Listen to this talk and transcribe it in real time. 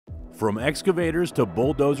From excavators to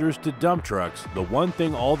bulldozers to dump trucks, the one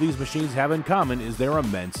thing all these machines have in common is their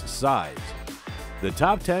immense size. The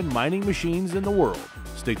top 10 mining machines in the world.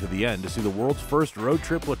 Stick to the end to see the world's first road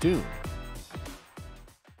trip platoon.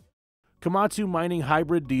 Komatsu Mining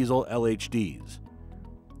Hybrid Diesel LHDs.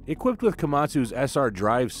 Equipped with Komatsu's SR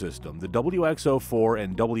drive system, the WX-04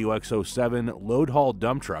 and WX-07 load haul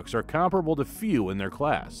dump trucks are comparable to few in their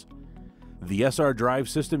class. The SR drive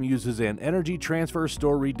system uses an energy transfer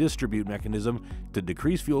store redistribute mechanism to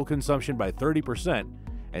decrease fuel consumption by 30%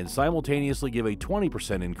 and simultaneously give a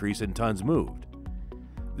 20% increase in tons moved.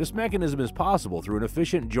 This mechanism is possible through an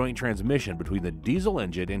efficient joint transmission between the diesel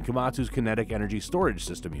engine and Komatsu's kinetic energy storage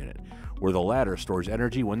system unit, where the latter stores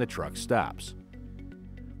energy when the truck stops.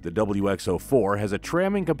 The WX-04 has a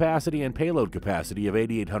tramming capacity and payload capacity of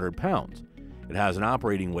 8,800 pounds. It has an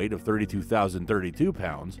operating weight of 32,032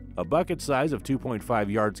 pounds, a bucket size of 2.5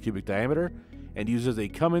 yards cubic diameter, and uses a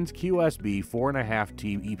Cummins QSB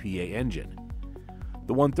 4.5T EPA engine.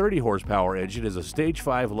 The 130 horsepower engine is a Stage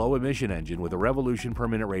 5 low-emission engine with a revolution per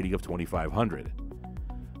minute rating of 2,500.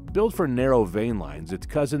 Built for narrow vane lines, its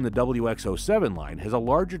cousin, the WX-07 line, has a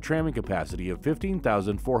larger tramming capacity of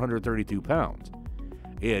 15,432 pounds.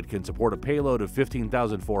 It can support a payload of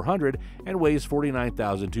 15,400 and weighs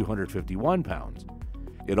 49,251 pounds.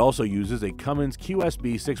 It also uses a Cummins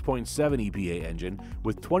QSB 6.7 EPA engine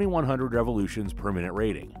with 2,100 revolutions per minute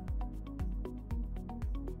rating.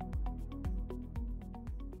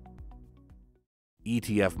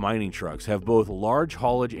 ETF mining trucks have both large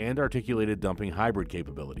haulage and articulated dumping hybrid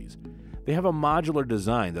capabilities. They have a modular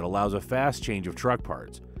design that allows a fast change of truck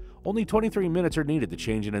parts. Only 23 minutes are needed to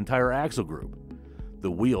change an entire axle group.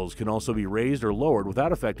 The wheels can also be raised or lowered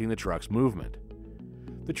without affecting the truck's movement.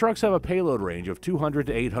 The trucks have a payload range of 200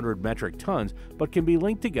 to 800 metric tons, but can be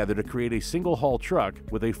linked together to create a single haul truck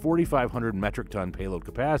with a 4,500 metric ton payload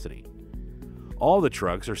capacity. All the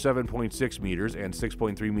trucks are 7.6 meters and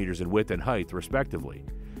 6.3 meters in width and height, respectively.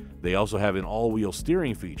 They also have an all-wheel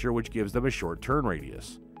steering feature, which gives them a short turn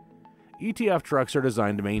radius. ETF trucks are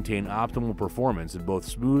designed to maintain optimal performance in both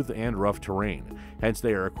smooth and rough terrain, hence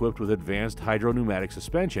they are equipped with advanced hydropneumatic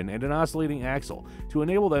suspension and an oscillating axle to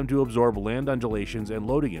enable them to absorb land undulations and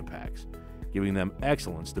loading impacts, giving them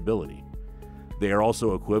excellent stability. They are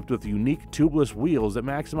also equipped with unique tubeless wheels that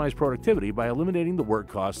maximize productivity by eliminating the work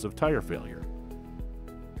costs of tire failure.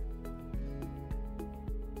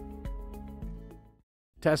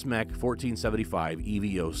 TESMEC 1475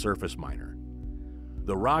 EVO Surface Miner.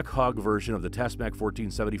 The Rock Hog version of the TESMEC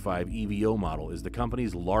 1475 EVO model is the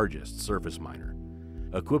company's largest surface miner.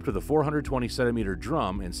 Equipped with a 420 cm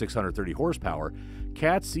drum and 630 horsepower,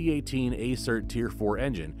 CAT C18 A-Cert Tier 4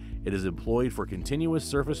 engine, it is employed for continuous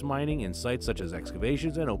surface mining in sites such as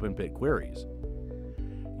excavations and open pit quarries.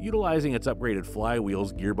 Utilizing its upgraded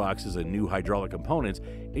flywheels, gearboxes, and new hydraulic components,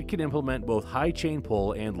 it can implement both high chain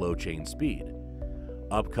pull and low chain speed.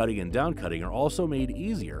 Upcutting and downcutting are also made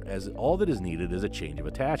easier, as all that is needed is a change of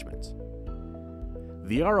attachments.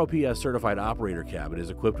 The ROPS certified operator cabin is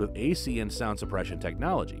equipped with AC and sound suppression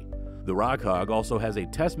technology. The Rock Hog also has a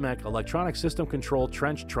TESMEC electronic system control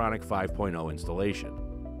Trenchtronic 5.0 installation.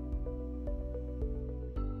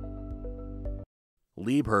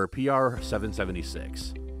 LIEBHERR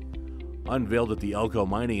PR776. Unveiled at the Elko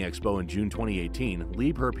Mining Expo in June 2018,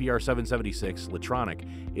 LIEBHERR PR776 Litronic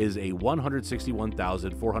is a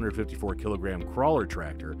 161,454 kilogram crawler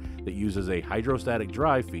tractor that uses a hydrostatic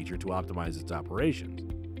drive feature to optimize its operations.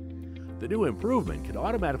 The new improvement can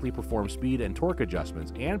automatically perform speed and torque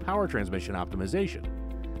adjustments and power transmission optimization.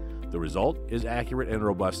 The result is accurate and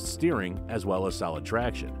robust steering as well as solid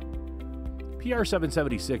traction.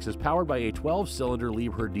 PR776 is powered by a 12-cylinder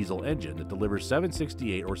LIEBHERR diesel engine that delivers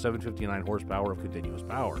 768 or 759 horsepower of continuous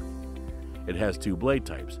power. It has two blade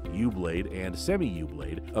types, U-blade and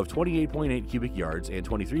semi-U-blade, of 28.8 cubic yards and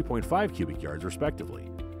 23.5 cubic yards respectively.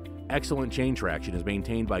 Excellent chain traction is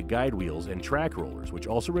maintained by guide wheels and track rollers, which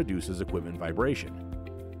also reduces equipment vibration.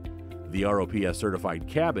 The ROPS certified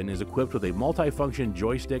cabin is equipped with a multi-function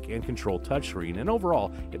joystick and control touchscreen, and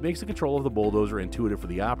overall, it makes the control of the bulldozer intuitive for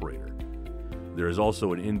the operator. There is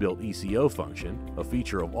also an inbuilt ECO function, a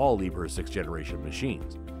feature of all LIEBHERR 6th generation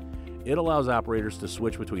machines. It allows operators to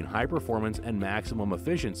switch between high performance and maximum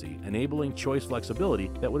efficiency, enabling choice flexibility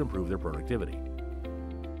that would improve their productivity.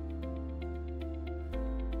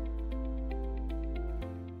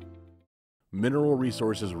 Mineral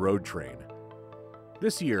Resources Road Train.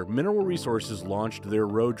 This year, Mineral Resources launched their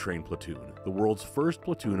Road Train Platoon, the world's first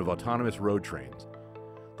platoon of autonomous road trains.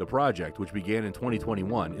 The project, which began in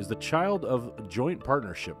 2021, is the child of a joint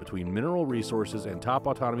partnership between Mineral Resources and top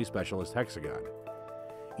autonomy specialist Hexagon.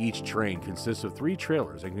 Each train consists of 3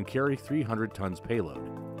 trailers and can carry 300 tons payload.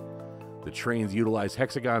 The trains utilize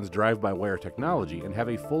Hexagon's drive-by-wire technology and have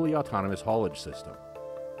a fully autonomous haulage system.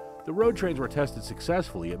 The road trains were tested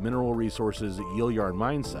successfully at Mineral Resources' Yilgarn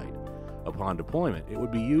mine site. Upon deployment, it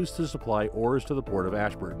would be used to supply ores to the port of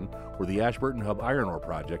Ashburton, where the Ashburton Hub iron ore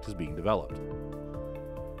project is being developed.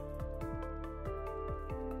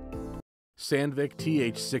 SANDVIK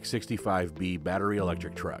TH665B battery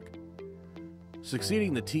electric truck.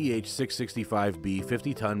 Succeeding the TH665B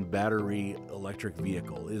 50-ton battery electric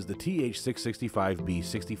vehicle is the TH665B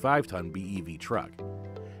 65-ton BEV truck.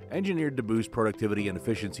 Engineered to boost productivity and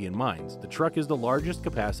efficiency in mines, the truck is the largest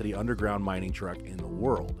capacity underground mining truck in the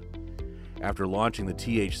world. After launching the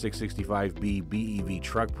TH665B BEV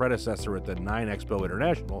truck predecessor at the 9 Expo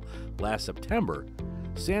International last September,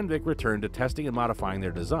 SANDVIK returned to testing and modifying their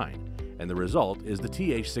design, and the result is the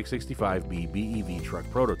TH665B BEV truck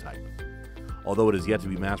prototype. Although it is yet to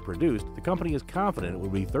be mass-produced, the company is confident it will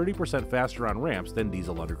be 30% faster on ramps than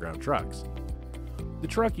diesel underground trucks. The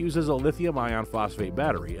truck uses a lithium iron phosphate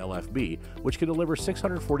battery, LFB, which can deliver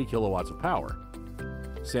 640 kilowatts of power.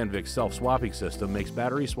 SANDVIK's self-swapping system makes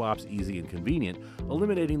battery swaps easy and convenient,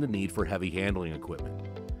 eliminating the need for heavy handling equipment.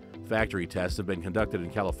 Factory tests have been conducted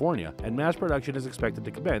in California, and mass production is expected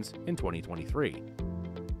to commence in 2023.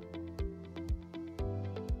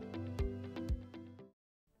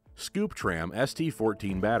 SCOOPTRAM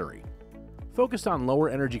ST14 battery. Focused on lower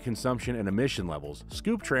energy consumption and emission levels,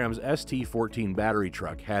 SCOOPTRAM's ST14 battery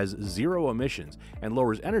truck has 0 emissions and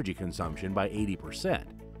lowers energy consumption by 80%.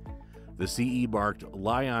 The CE-marked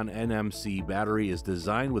Lion NMC battery is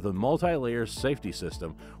designed with a multi-layer safety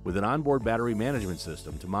system with an onboard battery management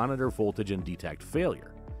system to monitor voltage and detect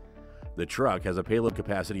failure. The truck has a payload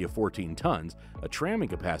capacity of 14 tons, a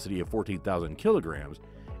tramming capacity of 14,000 kilograms,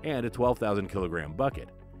 and a 12,000 kilogram bucket.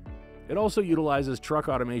 It also utilizes truck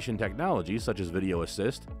automation technologies such as video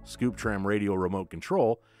assist, SCOOPTRAM radio remote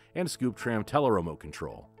control, and SCOOPTRAM teleremote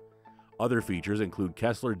control. Other features include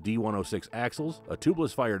Kessler D106 axles, a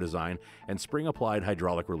tubeless fire design, and spring-applied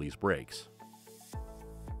hydraulic release brakes.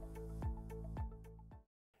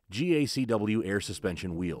 GACW air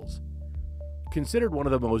suspension wheels. Considered one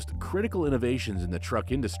of the most critical innovations in the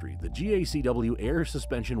truck industry, the GACW air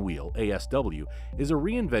suspension wheel, ASW, is a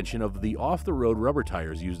reinvention of the off-the-road rubber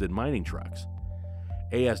tires used in mining trucks.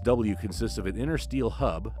 ASW consists of an inner steel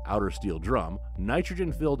hub, outer steel drum,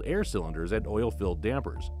 nitrogen-filled air cylinders, and oil-filled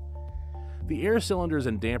dampers. The air cylinders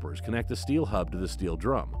and dampers connect the steel hub to the steel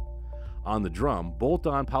drum. On the drum,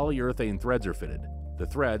 bolt-on polyurethane threads are fitted. The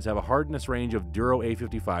threads have a hardness range of Duro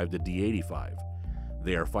A55 to D85.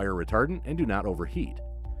 They are fire retardant and do not overheat.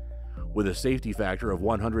 With a safety factor of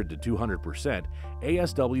 100 to 200%,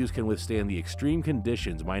 ASWs can withstand the extreme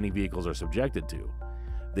conditions mining vehicles are subjected to.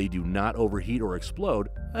 They do not overheat or explode,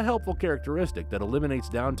 a helpful characteristic that eliminates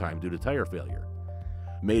downtime due to tire failure.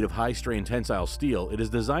 Made of high-strain tensile steel, it is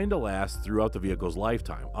designed to last throughout the vehicle's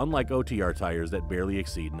lifetime, unlike OTR tires that barely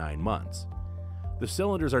exceed 9 months. The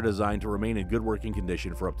cylinders are designed to remain in good working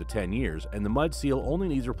condition for up to 10 years, and the mud seal only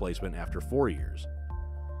needs replacement after 4 years.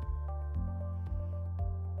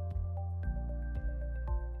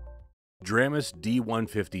 DRAMIS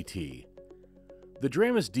D150T. The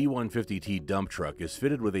DRAMIS D150T dump truck is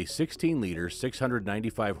fitted with a 16-liter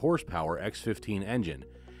 695 horsepower X15 engine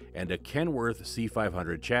and a Kenworth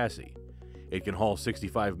C500 chassis. It can haul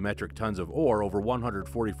 65 metric tons of ore over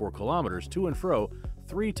 144 kilometers to and fro,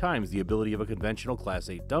 3 times the ability of a conventional Class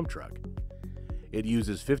 8 dump truck. It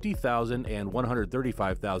uses 50,000 and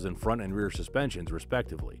 135,000 front and rear suspensions,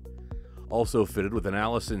 respectively. Also fitted with an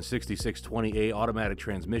Allison 6620A automatic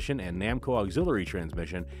transmission and Namco auxiliary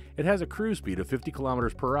transmission, it has a cruise speed of 50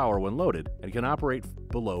 km per hour when loaded and can operate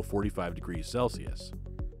below 45 degrees Celsius.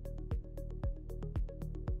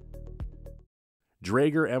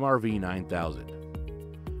 Draeger MRV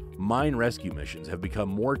 9000. Mine rescue missions have become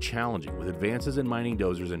more challenging with advances in mining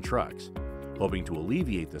dozers and trucks. Hoping to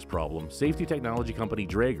alleviate this problem, safety technology company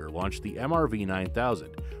Draeger launched the MRV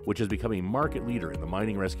 9000, which has become a market leader in the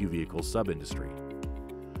mining rescue vehicle sub-industry.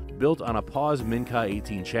 Built on a PAWS Minka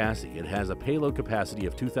 18 chassis, it has a payload capacity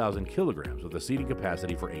of 2,000 kilograms with a seating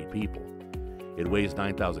capacity for 8 people. It weighs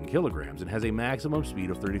 9,000 kilograms and has a maximum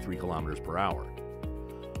speed of 33 kilometers per hour.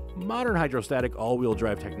 Modern hydrostatic all-wheel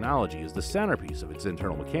drive technology is the centerpiece of its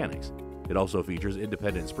internal mechanics. It also features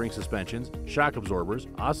independent spring suspensions, shock absorbers,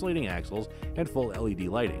 oscillating axles, and full LED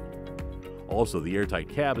lighting. Also, the airtight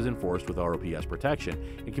cab is enforced with ROPS protection,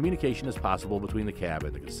 and communication is possible between the cab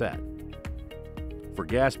and the cassette. For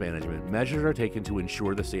gas management, measures are taken to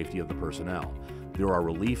ensure the safety of the personnel. There are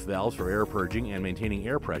relief valves for air purging and maintaining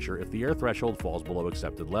air pressure if the air threshold falls below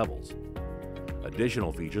accepted levels. A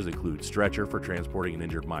Additional features include stretcher for transporting an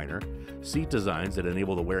injured minor, seat designs that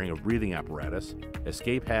enable the wearing of breathing apparatus,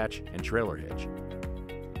 escape hatch, and trailer hitch.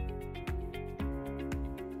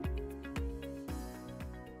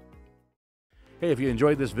 Hey, if you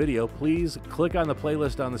enjoyed this video, please click on the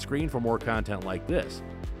playlist on the screen for more content like this.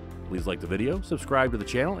 Please like the video, subscribe to the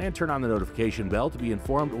channel, and turn on the notification bell to be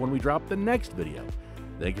informed when we drop the next video.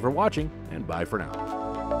 Thank you for watching, and bye for now.